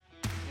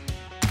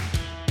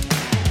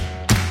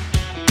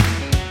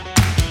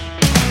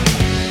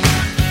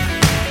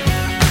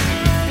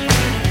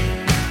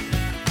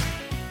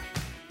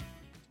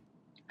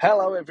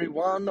Hello,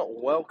 everyone.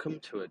 Welcome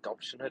to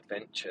Adoption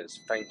Adventures.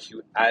 Thank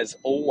you, as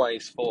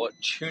always, for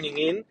tuning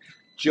in,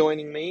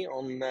 joining me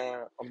on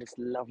this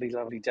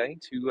lovely day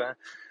to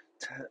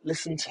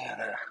listen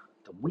to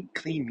the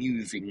weekly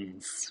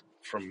musings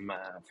from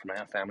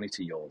our family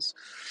to yours.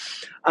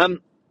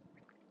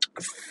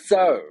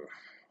 So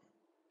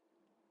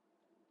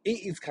it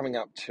is coming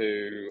up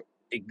to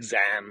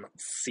exam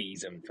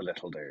season for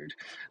little dude.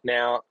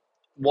 Now,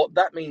 what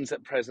that means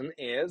at present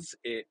is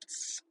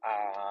it's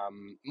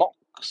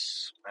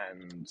mocks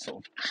and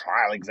sort of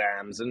trial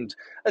exams, and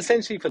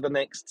essentially for the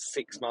next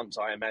 6 months,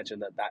 I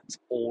imagine that's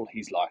all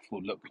his life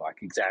will look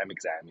like: exam,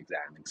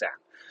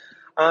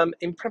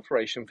 in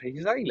preparation for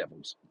his A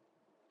levels.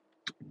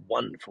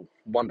 Wonderful.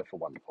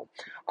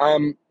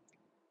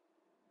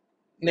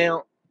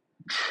 Now,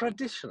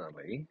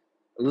 traditionally,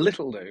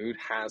 little dude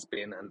has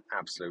been an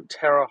absolute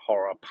terror,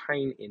 horror,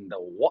 pain in the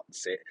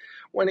what's it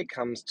when it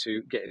comes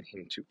to getting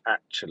him to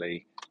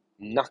actually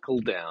knuckle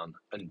down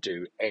and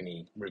do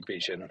any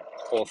revision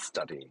or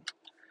studying.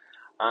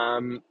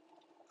 And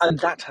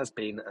that has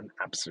been an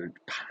absolute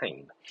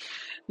pain.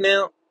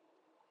 Now,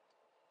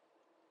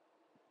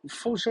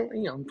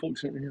 unfortunately,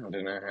 I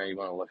don't know how you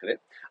want to look at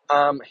it,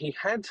 he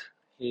had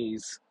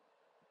his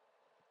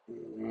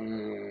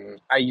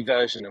a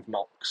version of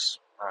mocks.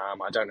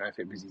 I don't know if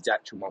it was his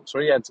actual mocks,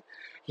 or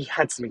he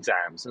had some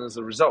exams, and as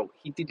a result,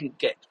 he didn't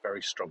get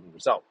very strong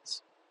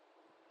results.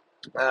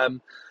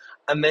 And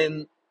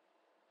then,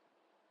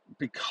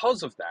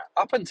 because of that,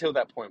 up until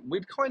that point,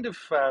 we'd kind of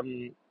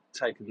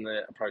taken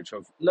the approach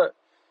of, look,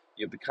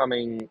 you're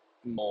becoming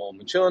more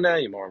mature now,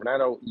 you're more of an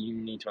adult, you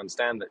need to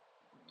understand that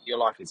your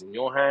life is in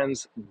your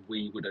hands.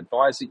 We would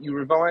advise that you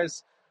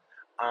revise,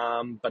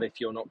 but if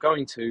you're not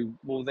going to,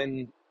 well,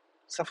 then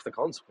suffer the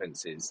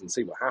consequences and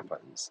see what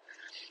happens.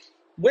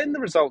 When the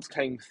results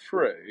came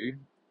through,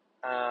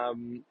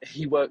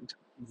 he worked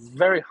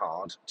very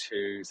hard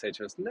to say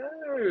to us, no,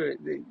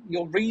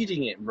 you're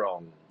reading it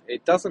wrong.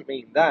 It doesn't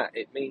mean that,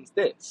 it means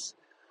this.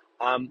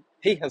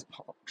 He has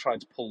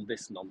tried to pull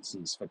this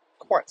nonsense for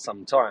quite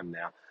some time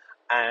now,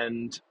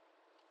 and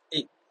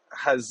it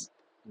has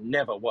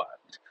never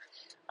worked.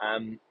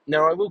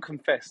 Now, I will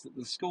confess that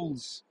the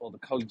schools or the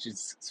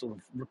college's sort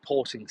of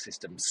reporting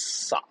system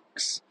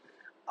sucks,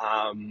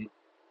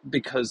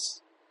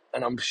 because,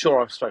 and I'm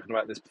sure I've spoken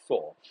about this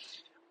before,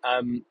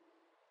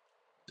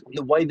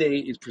 the way that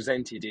it is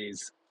presented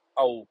is,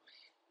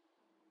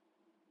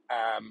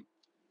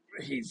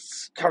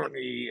 he's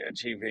currently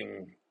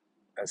achieving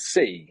a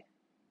C,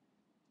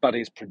 but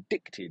is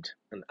predicted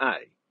an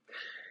A.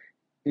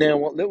 Now,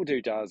 what little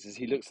dude does is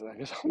he looks at that and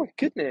goes, oh my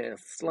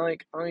goodness,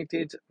 like I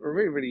did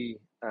really,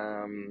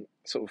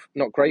 sort of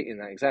not great in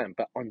that exam,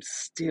 but I'm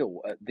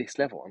still at this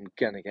level. I'm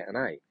going to get an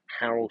A.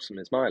 How awesome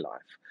is my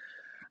life?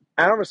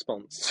 Our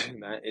response to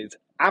that is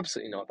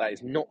absolutely not. That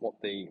is not what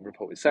the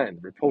report is saying.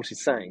 The report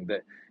is saying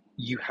that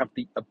you have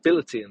the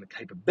ability and the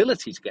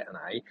capability to get an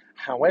A.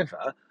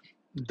 However,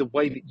 the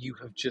way that you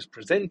have just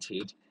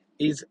presented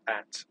is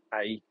at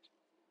a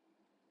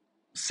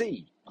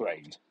C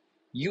grade.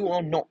 You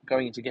are not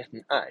going to get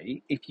an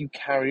A if you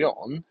carry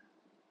on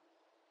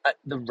at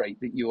the rate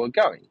that you are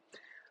going.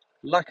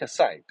 Like I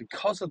say,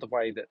 because of the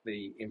way that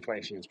the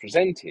information is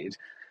presented,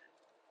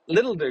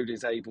 little dude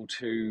is able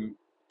to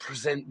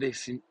present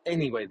this in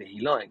any way that he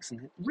likes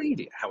and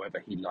read it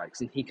however he likes,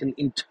 and he can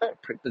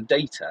interpret the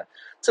data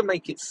to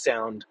make it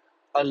sound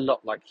a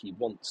lot like he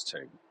wants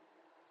to.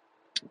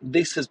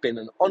 This has been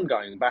an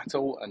ongoing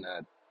battle and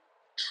a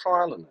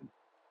trial and a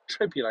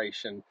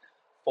tribulation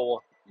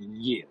for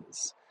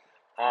years.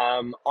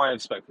 I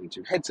have spoken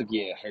to heads of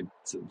year,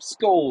 heads of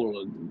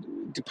school,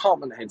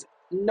 department heads.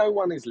 No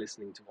one is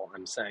listening to what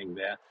I'm saying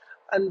there.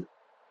 And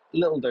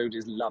little dude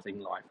is loving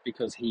life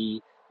because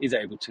he is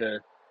able to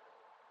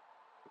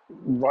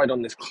ride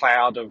on this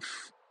cloud of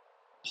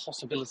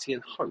possibility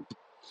and hope.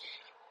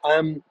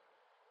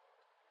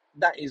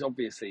 That is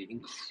obviously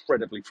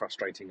incredibly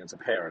frustrating as a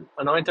parent.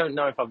 And I don't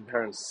know if other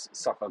parents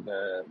suffer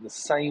the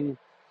same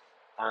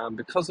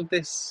because of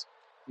this.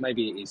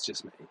 Maybe it is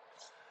just me.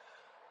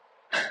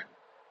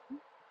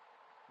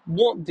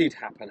 What did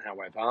happen,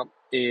 however,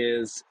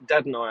 is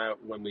Dad and I,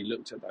 when we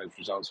looked at those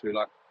results, we were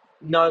like,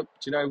 no, do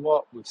you know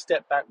what? We've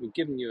stepped back, we've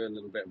given you a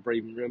little bit of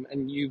breathing room,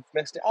 and you've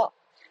messed it up.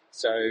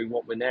 So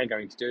what we're now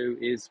going to do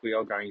is we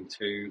are going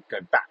to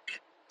go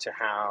back to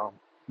how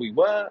we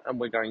were, and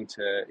we're going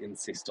to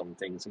insist on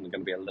things, and we're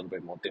going to be a little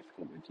bit more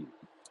difficult with you.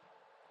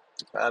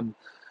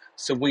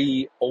 So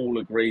we all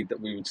agreed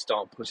that we would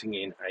start putting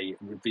in a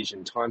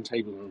revision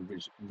timetable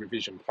and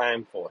revision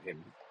plan for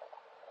him.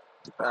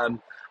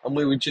 And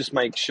we would just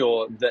make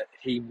sure that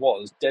he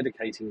was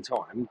dedicating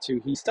time to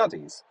his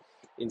studies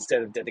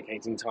instead of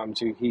dedicating time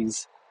to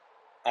his,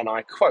 and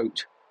I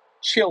quote,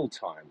 chill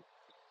time.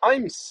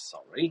 I'm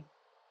sorry,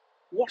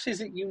 what is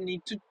it you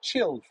need to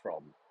chill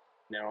from?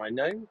 Now, I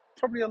know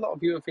probably a lot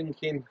of you are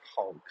thinking,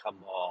 oh,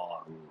 come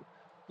on.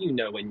 You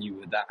know, when you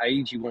were that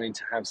age, you wanted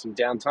to have some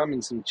downtime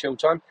and some chill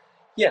time.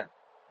 Yeah,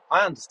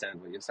 I understand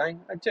what you're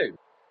saying. I do.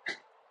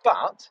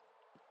 But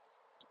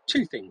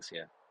 2 things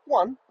here.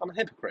 1, I'm a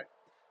hypocrite.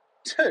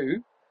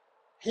 Two,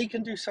 he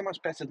can do so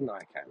much better than I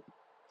can.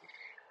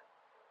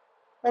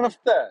 And a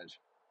third,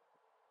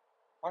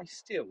 I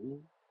still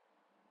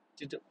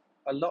did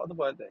a lot of the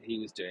work that he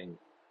was doing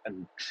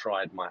and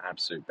tried my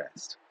absolute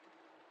best.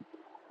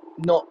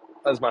 Not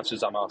as much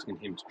as I'm asking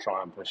him to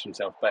try and push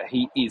himself, but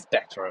he is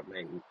better at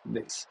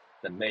this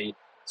than me.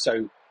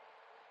 So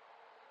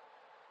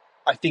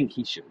I think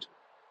he should.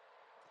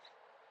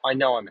 I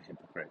know I'm a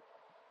hypocrite,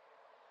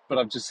 but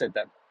I've just said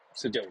that,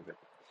 so deal with it.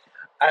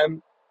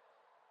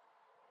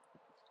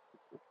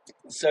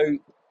 So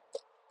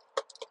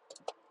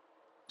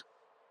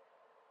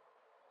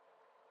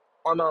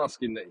I'm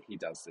asking that he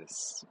does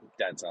this.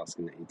 Dad's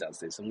asking that he does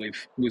this, and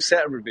we've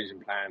set a revision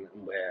plan,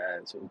 and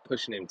we're sort of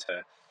pushing him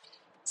to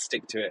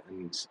stick to it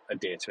and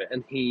adhere to it.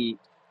 And he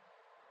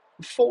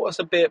fought us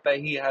a bit, but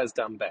he has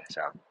done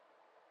better.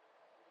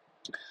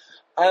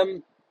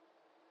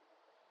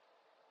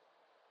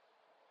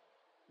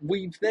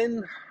 We've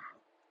then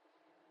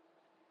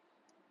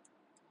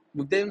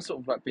sort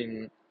of like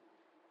been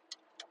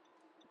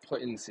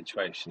put in the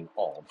situation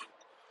of,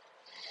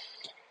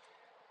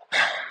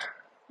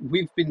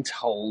 we've been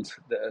told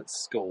that at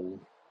school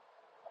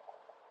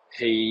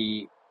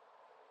he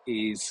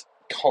is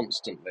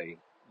constantly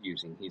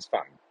using his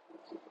phone.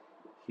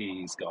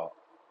 He's got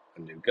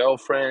a new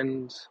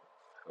girlfriend,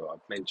 who I've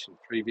mentioned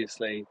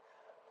previously,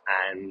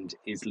 and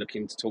is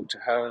looking to talk to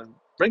her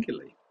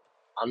regularly.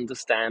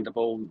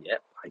 Understandable,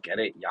 yep, I get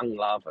it, young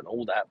love and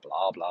all that,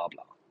 blah, blah,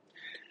 blah.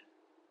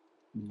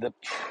 The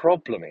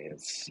problem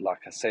is,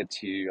 like I said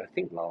to you, I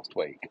think last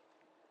week,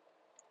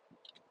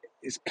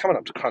 it's coming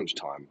up to crunch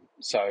time.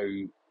 So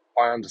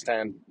I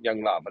understand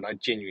young love, and I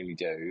genuinely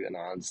do, and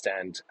I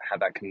understand how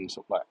that can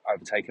sort of like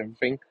overtake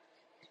everything.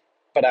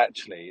 But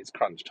actually, it's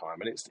crunch time,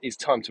 and it's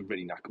time to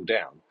really knuckle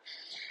down.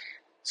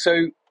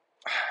 So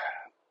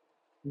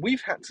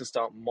we've had to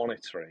start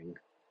monitoring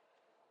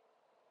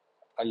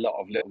a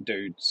lot of little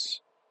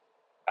dudes'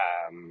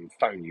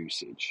 phone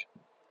usage.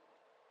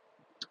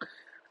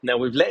 Now,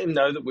 we've let him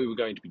know that we were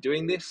going to be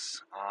doing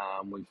this.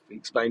 We've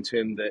explained to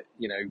him that,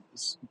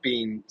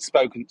 being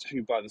spoken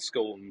to by the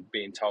school and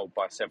being told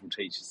by several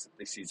teachers that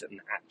this is an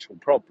actual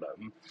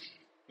problem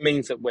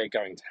means that we're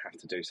going to have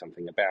to do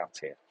something about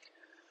it.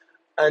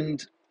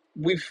 And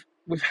we've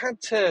had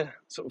to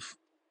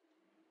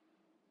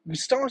we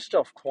started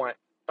off quite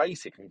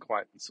basic and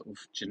quite sort of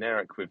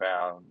generic with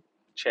our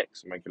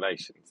checks and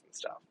regulations and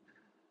stuff.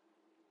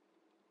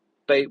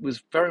 But it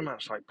was very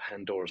much like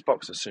Pandora's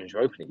box. As soon as you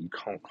open it, you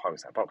can't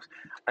close that box.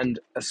 And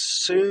as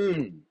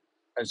soon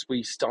as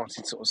we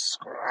started sort of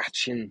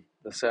scratching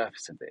the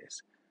surface of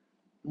this,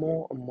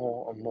 more and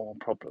more and more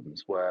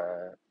problems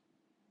were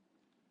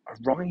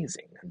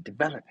arising and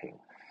developing.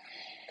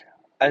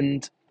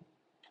 And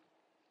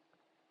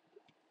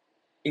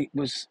it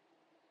was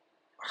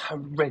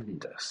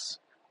horrendous,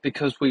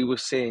 because we were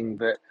seeing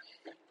that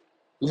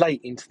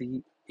late into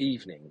the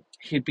evening,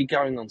 he'd be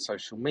going on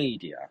social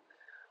media,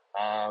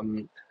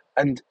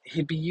 and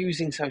he'd be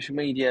using social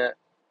media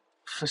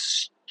for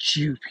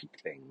stupid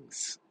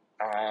things.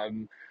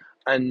 And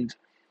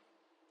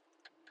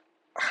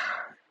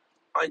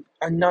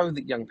I know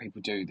that young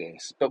people do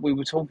this, but we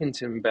were talking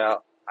to him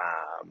about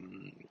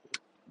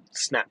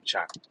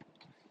Snapchat.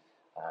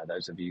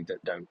 Those of you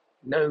that don't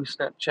know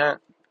Snapchat,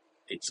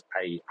 it's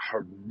a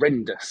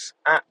horrendous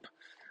app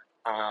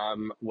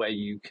where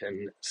you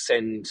can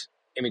send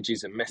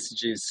images and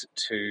messages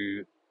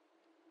to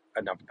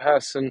another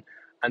person,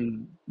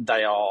 and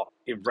they are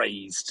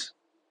erased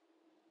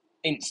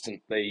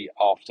instantly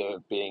after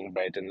being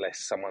read, unless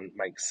someone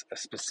makes a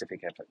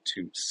specific effort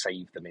to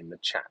save them in the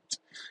chat.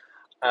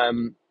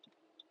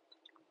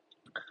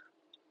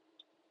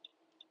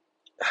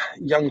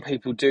 Young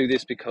people do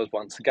this because,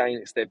 once again,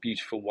 it's their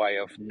beautiful way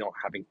of not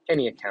having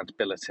any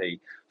accountability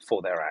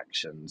for their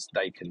actions.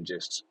 They can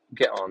just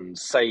get on,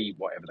 say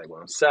whatever they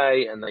want to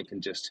say, and they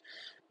can just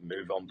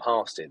move on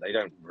past it. They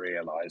don't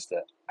realise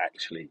that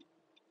actually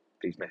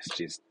these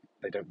messages,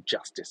 they don't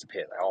just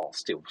disappear, they are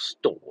still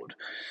stored.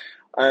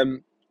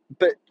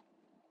 But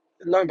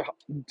lo and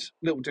behold,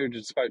 little dude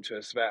had spoke to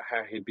us about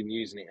how he'd been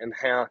using it, and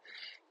how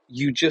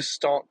you just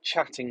start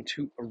chatting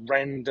to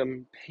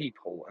random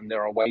people, and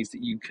there are ways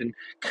that you can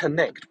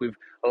connect with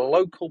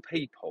local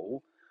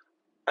people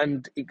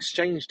and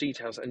exchange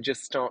details and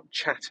just start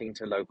chatting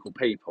to local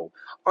people.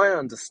 I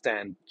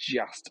understand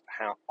just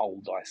how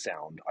old I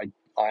sound.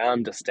 I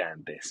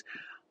understand this.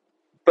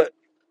 But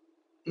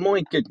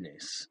my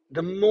goodness,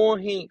 the more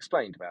he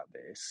explained about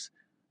this,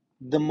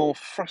 the more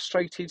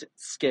frustrated,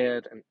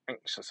 scared, and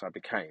anxious I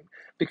became.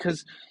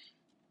 Because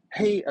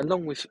he,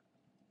 along with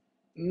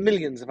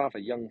millions of other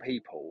young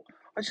people,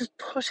 are just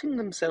putting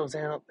themselves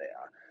out there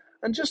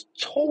and just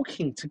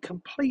talking to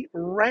complete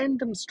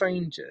random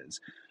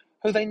strangers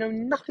who they know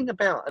nothing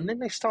about, and then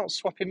they start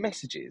swapping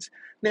messages.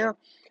 Now,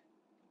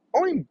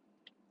 I'm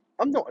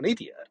not an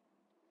idiot.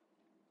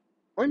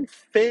 I'm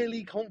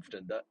fairly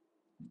confident that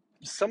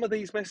some of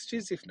these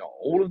messages, if not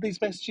all of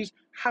these messages,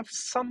 have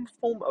some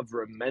form of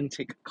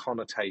romantic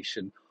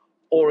connotation,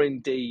 or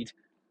indeed,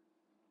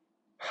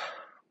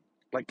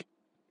 like,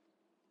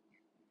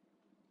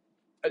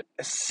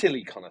 a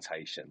silly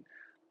connotation.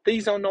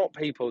 These are not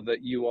people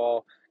that you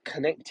are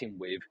connecting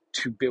with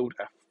to build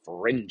a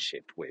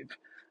friendship with.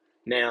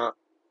 Now,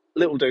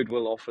 little dude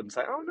will often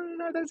say, "Oh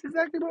no, that's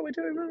exactly what we're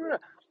doing."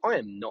 I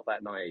am not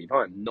that naive.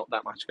 I am not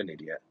that much of an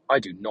idiot. I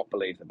do not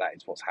believe that that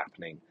is what's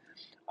happening,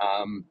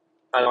 and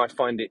I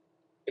find it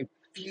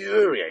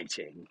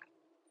infuriating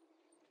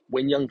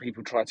when young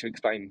people try to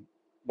explain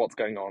what's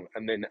going on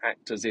and then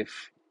act as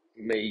if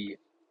me,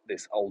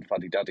 this old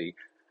fuddy duddy,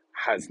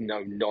 has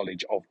no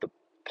knowledge of the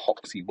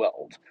poxy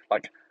world.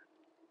 Like,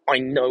 I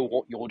know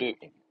what you're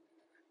doing.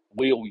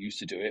 We all used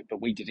to do it,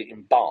 but we did it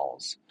in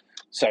bars.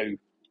 So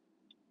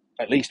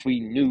at least we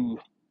knew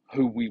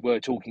who we were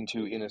talking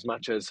to in as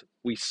much as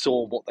we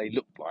saw what they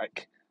looked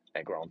like.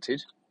 Now,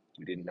 granted,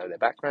 we didn't know their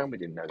background, we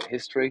didn't know their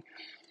history,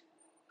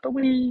 but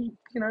we,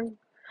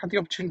 had the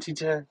opportunity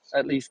to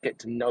at least get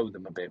to know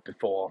them a bit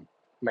before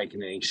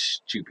making any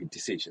stupid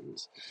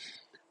decisions.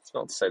 It's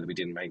not to say that we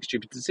didn't make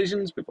stupid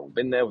decisions. We've all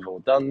been there. We've all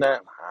done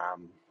that.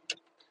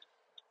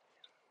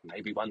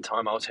 Maybe one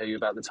time I'll tell you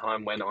about the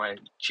time when I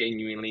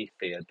genuinely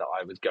feared that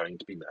I was going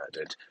to be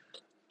murdered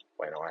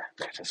when I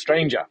met a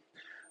stranger.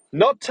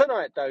 Not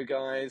tonight, though,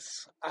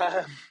 guys.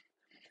 I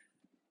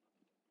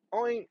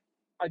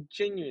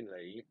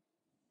genuinely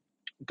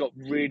got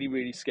really,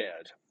 really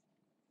scared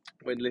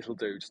when little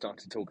dude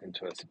started talking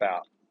to us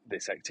about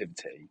this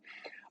activity.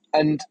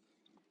 And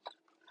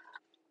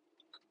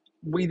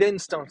we then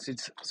started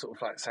sort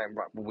of like saying,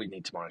 right, well, we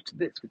need to monitor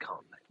this. We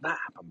can't let that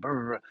happen. Blah,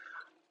 blah, blah.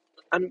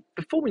 And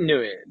before we knew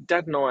it,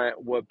 Dad and I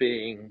were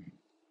being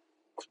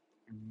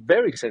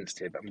very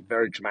sensitive and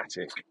very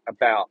dramatic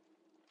about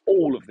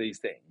all of these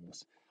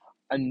things.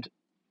 And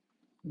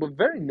we're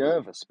very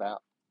nervous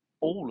about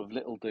all of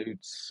little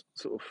dude's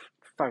sort of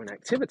phone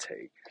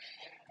activity.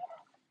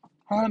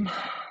 And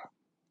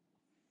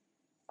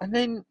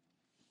then,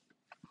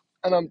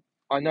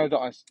 I know that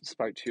I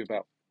spoke to you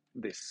about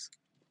this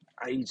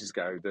ages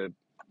ago, the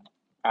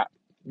app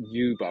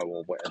Yubo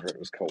or whatever it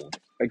was called.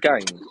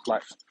 Again,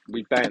 like,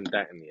 we banned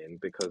that in the end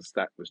because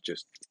that was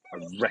just a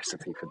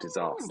recipe for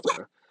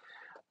disaster.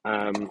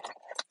 I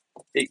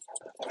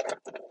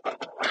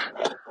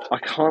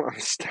can't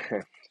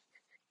understand.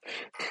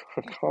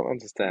 I can't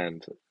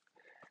understand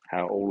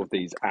how all of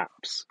these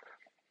apps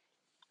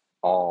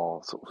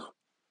are sort of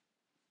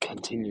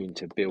continuing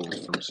to build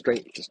from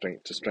strength to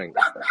strength to strength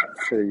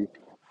through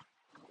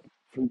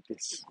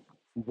this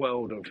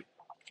world of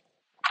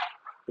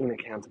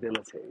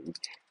inaccountability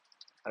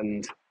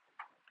and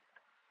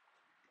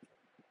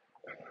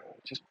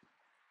just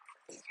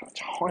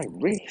such high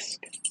risk.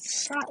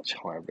 Such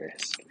high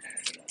risk.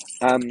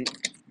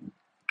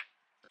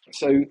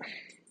 So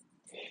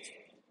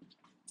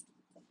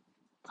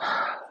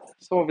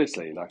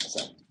obviously, like I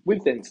said,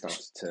 we've then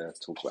started to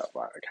talk about,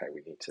 right, okay,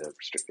 we need to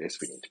restrict this,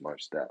 we need to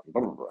monitor that, and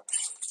blah, blah, blah.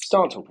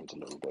 Start talking to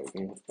little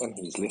dude, and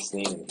he's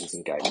listening and he's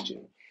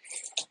engaging.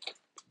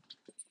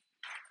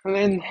 And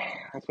then,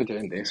 as we're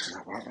doing this,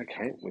 we're like, right,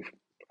 okay, we've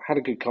had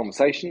a good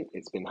conversation,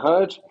 it's been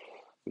heard,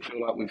 we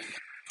feel like we've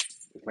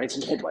made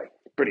some headway.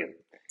 Brilliant.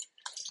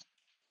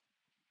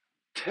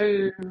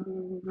 Two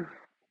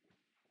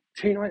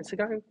nights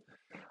ago,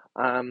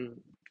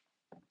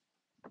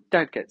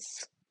 Dad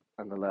gets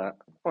an alert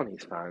on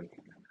his phone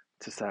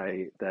to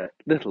say that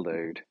little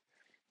dude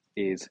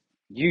is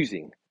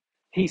using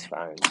his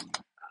phone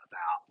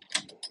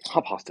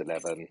about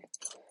 11:30,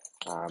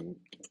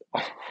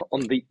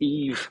 on the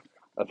eve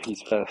of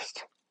his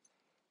first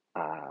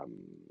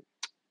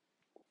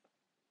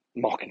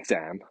mock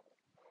exam.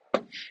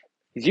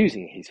 He's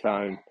using his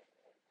phone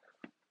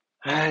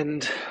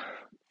and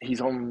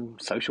he's on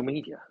social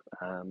media,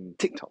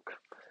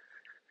 TikTok.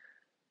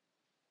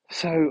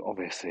 So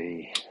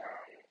obviously,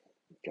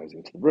 he goes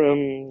into the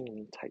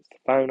room, takes the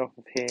phone off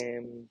of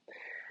him.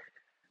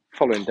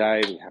 Following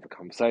day, we have a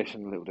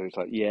conversation. Little dude's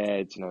like,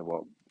 "Yeah, do you know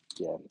what?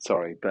 Yeah,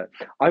 sorry, but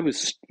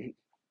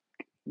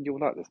you'll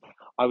like this.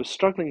 I was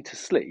struggling to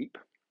sleep,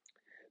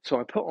 so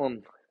I put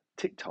on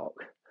TikTok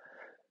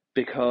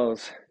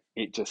because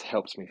it just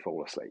helps me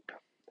fall asleep."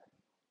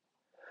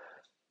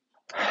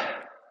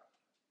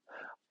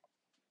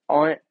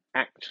 I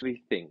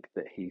actually think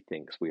that he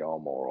thinks we are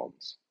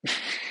morons.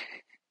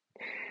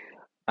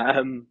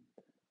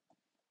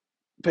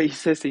 But he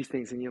says these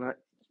things, and you're like,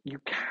 you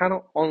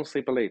cannot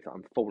honestly believe that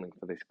I'm falling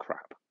for this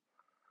crap.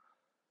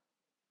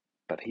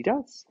 But he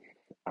does.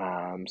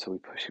 So we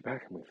push it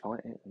back and we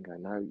fight it and go,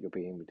 no, you're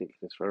being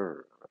ridiculous.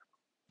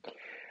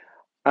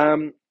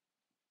 And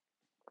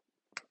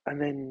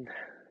then,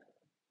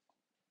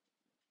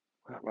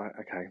 right,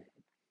 okay.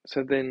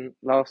 So then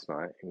last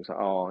night he was like,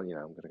 oh, I'm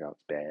going to go to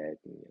bed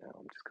and,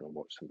 I'm just going to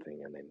watch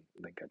something and then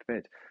go to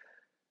bed.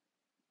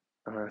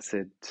 And I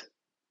said,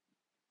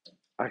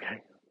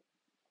 okay,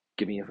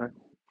 give me your phone.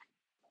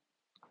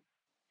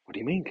 What do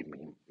you mean, give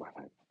me my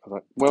phone? I was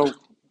like, well,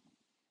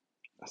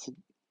 I said,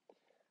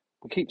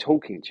 we keep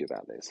talking to you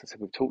about this. I said,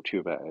 we've talked to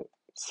you about it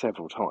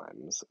several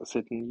times. I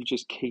said, and you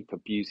just keep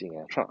abusing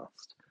our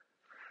trust.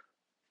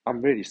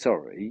 I'm really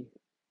sorry,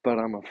 but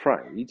I'm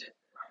afraid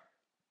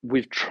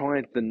we've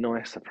tried the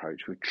nice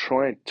approach, we've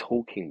tried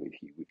talking with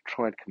you, we've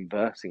tried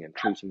conversing and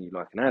treating you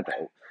like an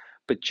adult,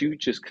 but you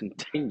just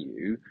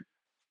continue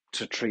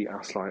to treat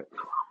us like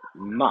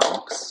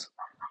mugs,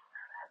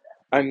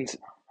 and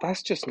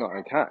that's just not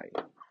okay.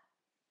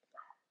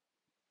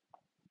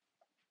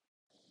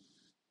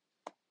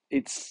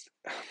 It's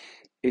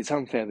it's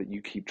unfair that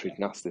you keep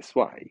treating us this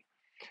way.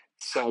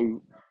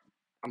 So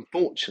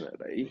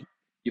unfortunately,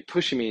 you're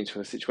pushing me into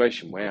a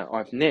situation where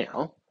I've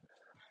now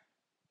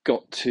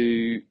got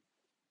to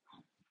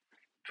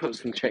put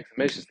some checks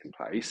and measures in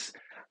place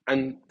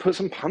and put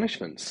some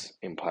punishments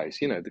in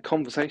place. You know, the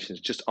conversations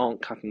just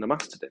aren't cutting the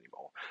mustard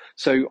anymore.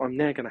 So I'm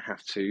now going to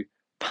have to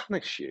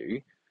punish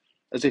you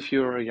as if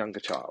you were a younger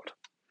child.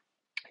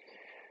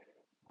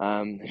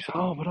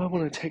 Oh, but I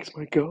want to text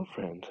my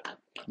girlfriend.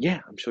 Yeah,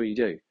 I'm sure you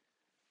do.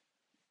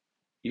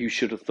 You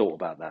should have thought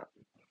about that.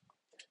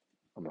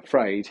 I'm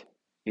afraid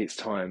it's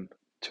time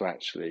to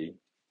actually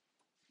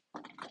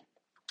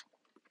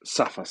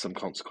suffer some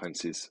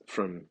consequences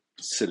from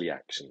silly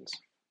actions.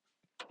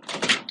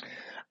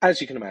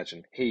 As you can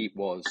imagine, he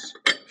was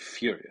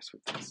furious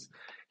with this.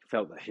 He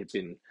felt that he'd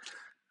been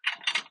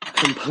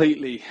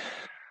completely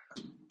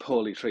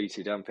poorly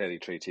treated, unfairly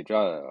treated.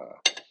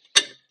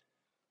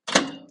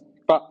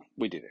 But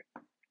we did it.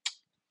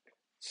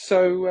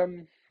 So,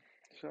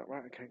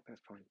 right, okay,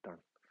 that's fine, done.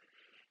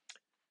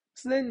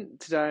 So then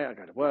today I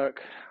go to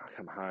work, I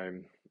come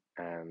home,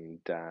 and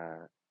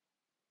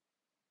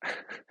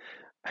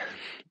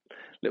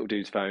little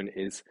dude's phone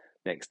is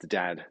next to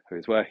Dad, who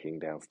is working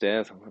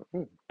downstairs. I'm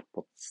like,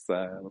 what's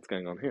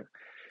going on here?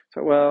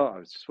 So, well, I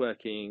was just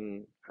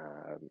working.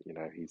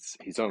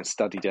 He's on a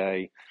study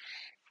day,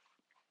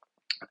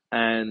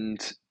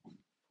 and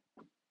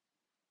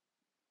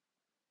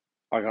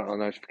I got a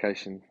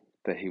notification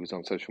that he was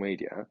on social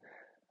media,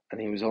 and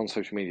he was on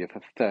social media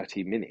for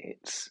 30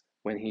 minutes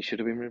when he should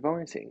have been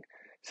revising.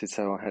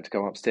 So I had to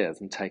go upstairs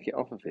and take it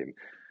off of him.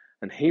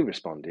 And he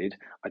responded,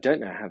 I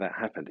don't know how that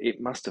happened. It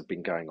must have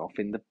been going off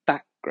in the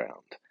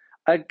background.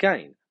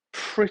 Again,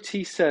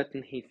 pretty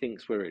certain he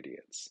thinks we're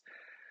idiots.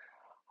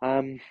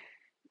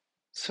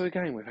 So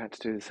again, we've had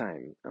to do the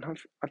same. And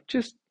I've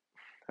just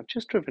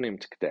driven him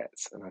to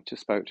cadets, and I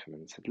just spoke to him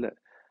and said, look,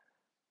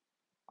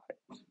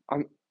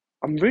 I'm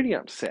really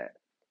upset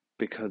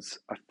because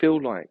I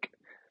feel like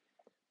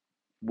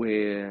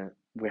we're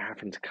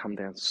having to come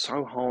down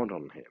so hard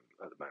on him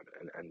at the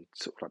moment and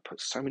sort of like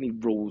put so many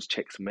rules,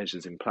 checks, and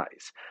measures in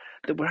place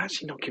that we're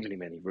actually not giving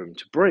him any room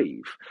to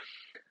breathe.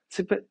 I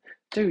said, but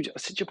dude, I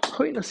said, you're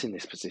putting us in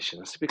this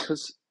position. I said,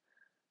 because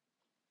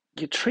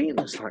you're treating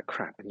us like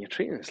crap and you're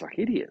treating us like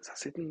idiots. I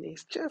said, and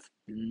it's just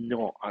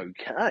not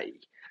okay.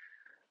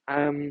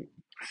 I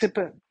said,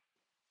 but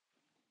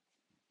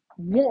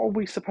what are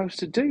we supposed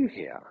to do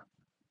here?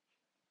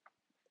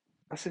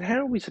 I said, how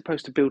are we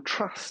supposed to build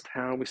trust?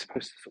 How are we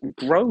supposed to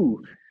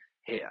grow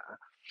here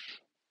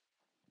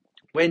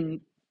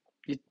when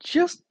you're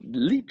just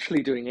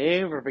literally doing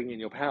everything in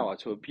your power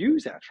to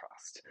abuse our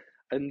trust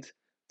and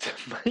to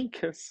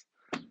make us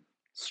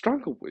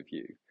struggle with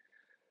you?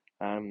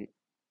 And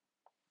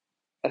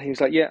he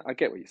was like, yeah, I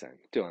get what you're saying.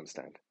 Do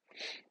understand.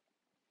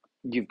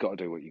 You've got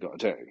to do what you've got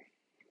to do.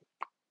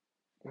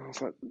 And I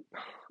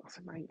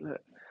said, mate,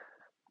 look,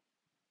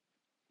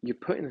 you're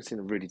putting us in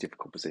a really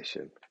difficult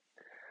position.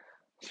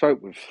 I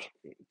spoke with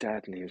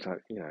Dad, and he was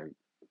like,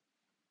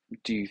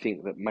 do you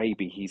think that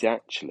maybe he's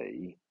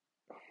actually,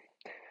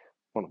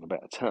 want of a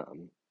better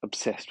term,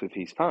 obsessed with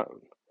his phone?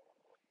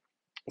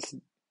 I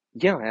said,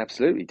 yeah, I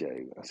absolutely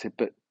do. I said,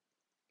 but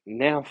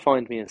now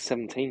find me a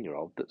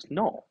 17-year-old that's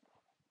not.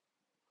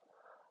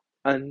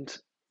 And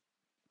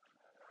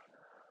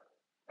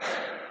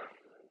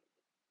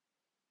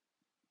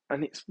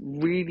it's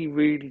really,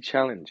 really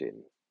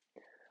challenging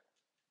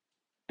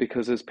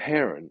because as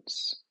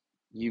parents,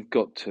 you've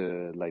got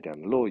to lay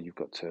down the law, you've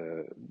got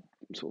to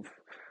sort of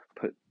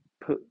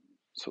put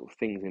sort of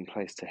things in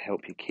place to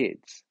help your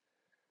kids.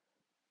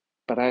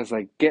 But as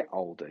they get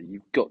older,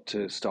 you've got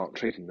to start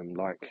treating them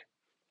like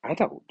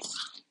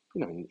adults.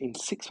 In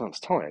 6 months'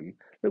 time,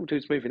 little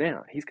dude's moving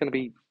out. He's going to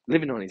be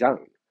living on his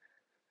own.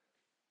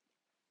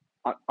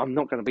 I'm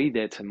not going to be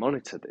there to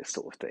monitor this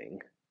sort of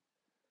thing.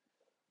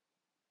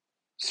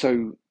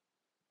 So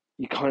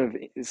you're kind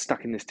of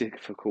stuck in this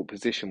difficult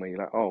position where you're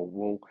like, oh,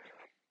 well,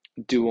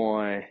 do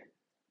I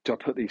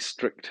put these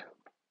strict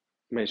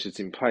measures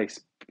in place,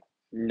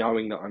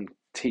 knowing that I'm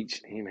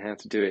teaching him how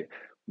to do it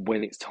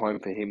when it's time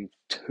for him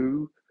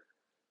to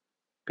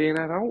be an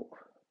adult?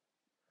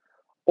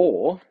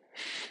 Or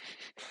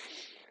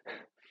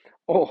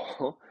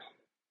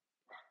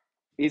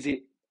is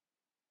it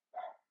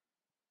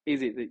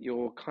that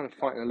you're kind of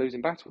fighting a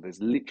losing battle?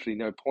 There's literally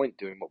no point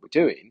doing what we're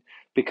doing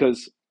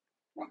because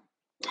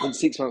in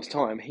 6 months'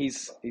 time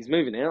he's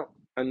moving out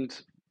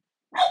and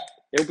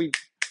he'll be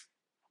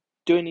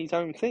doing his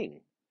own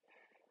thing.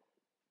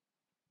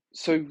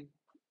 So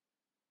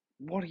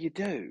what do you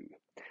do?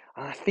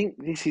 And I think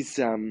this is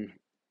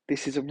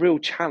a real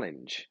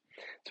challenge.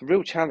 It's a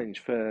real challenge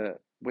for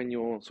when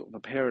you're sort of a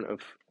parent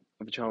of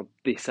a child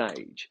this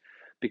age,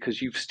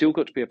 because you've still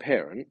got to be a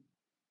parent,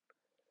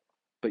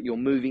 but you're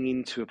moving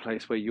into a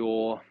place where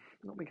you're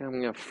not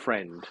becoming a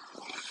friend,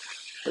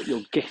 but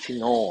you're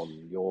getting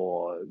on,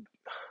 you're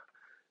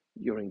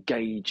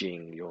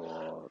engaging,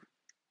 you're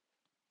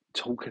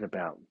talking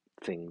about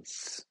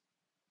things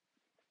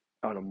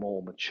on a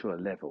more mature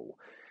level,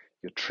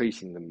 you're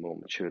treating them more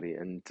maturely,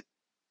 and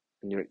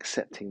you're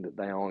accepting that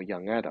they are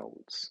young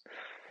adults.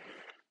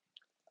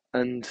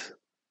 And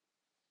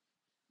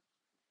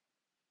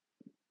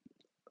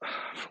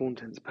for all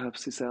intents and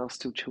purposes, they are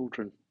still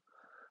children.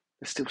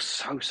 They're still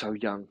so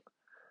young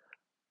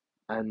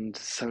and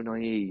so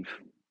naive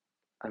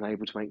and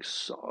able to make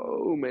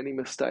so many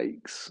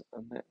mistakes.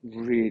 And that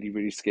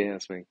really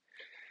scares me.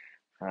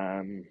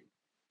 And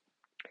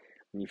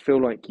you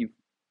feel like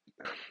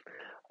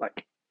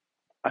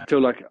I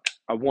feel like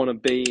I want to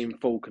be in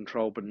full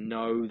control, but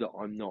know that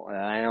I'm not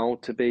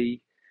allowed to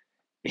be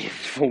in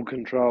full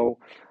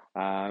control.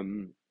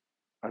 And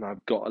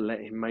I've got to let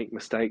him make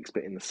mistakes,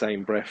 but in the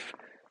same breath,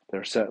 there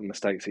are certain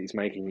mistakes that he's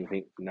making. You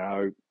think,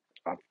 no,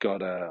 I've got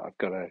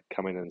to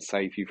come in and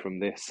save you from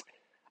this,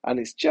 and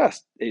it's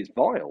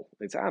vile.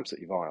 It's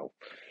absolutely vile.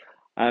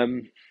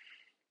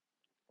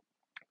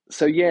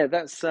 So yeah,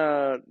 that's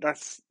the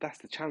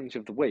challenge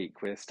of the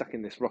week. We're stuck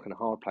in this rock and a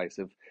hard place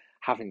of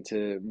having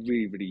to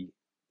really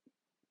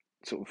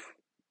sort of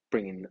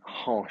bring in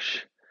harsh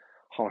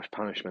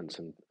punishments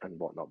and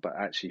whatnot, but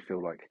actually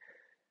feel like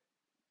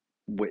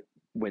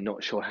we're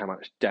not sure how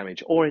much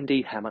damage or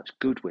indeed how much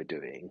good we're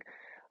doing.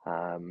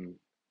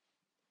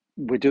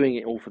 We're doing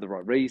it all for the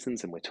right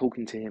reasons, and we're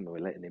talking to him and we're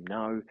letting him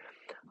know,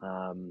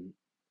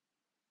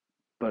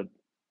 but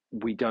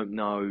we don't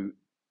know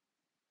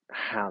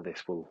how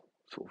this will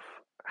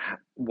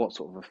what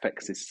sort of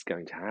effects this is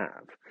going to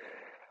have.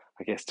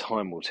 I guess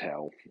time will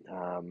tell.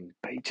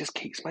 But he just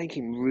keeps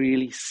making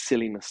really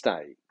silly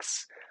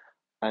mistakes,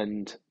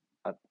 and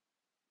I'd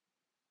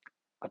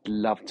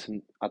love to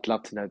know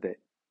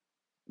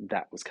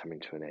that was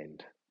coming to an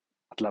end.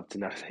 I'd love to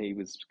know that he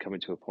was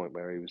coming to a point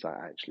where he was like,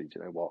 actually, do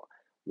you know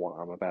what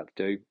I'm about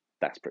to do?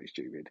 That's pretty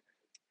stupid.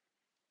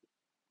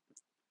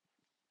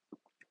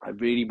 I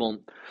really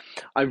want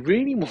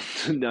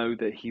to know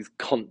that his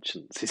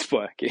conscience is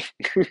working.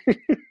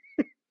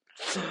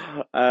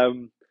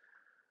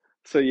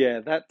 So yeah,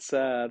 that's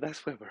where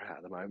we're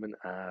at the moment.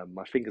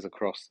 My fingers are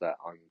crossed that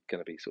I'm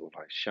going to be sort of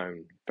like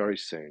shown very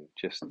soon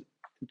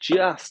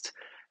just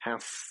how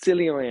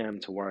silly I am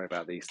to worry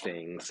about these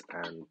things,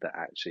 and that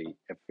actually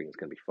everything's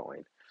going to be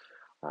fine.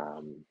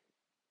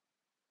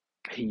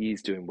 He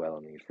is doing well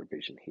on his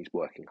revision. He's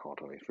working hard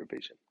on his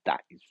revision.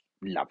 That is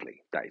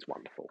lovely. That is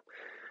wonderful.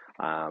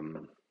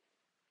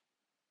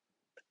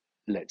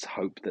 Let's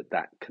hope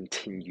that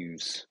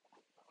continues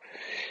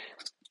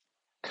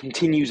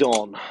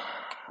on.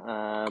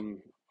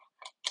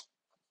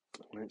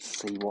 Let's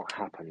see what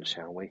happens,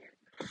 shall we?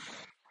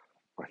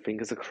 My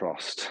fingers are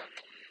crossed.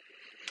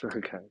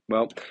 Okay.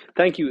 Well,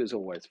 thank you as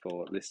always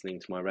for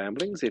listening to my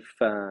ramblings. If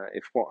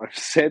what I've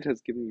said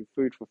has given you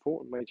food for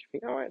thought and made you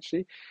think, oh,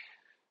 actually,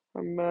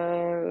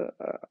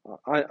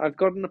 I've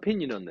got an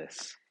opinion on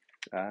this,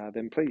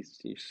 then please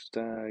just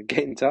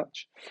get in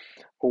touch.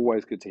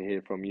 Always good to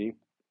hear from you.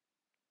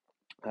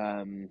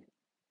 And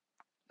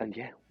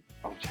yeah,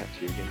 I'll chat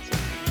to you again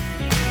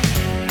soon.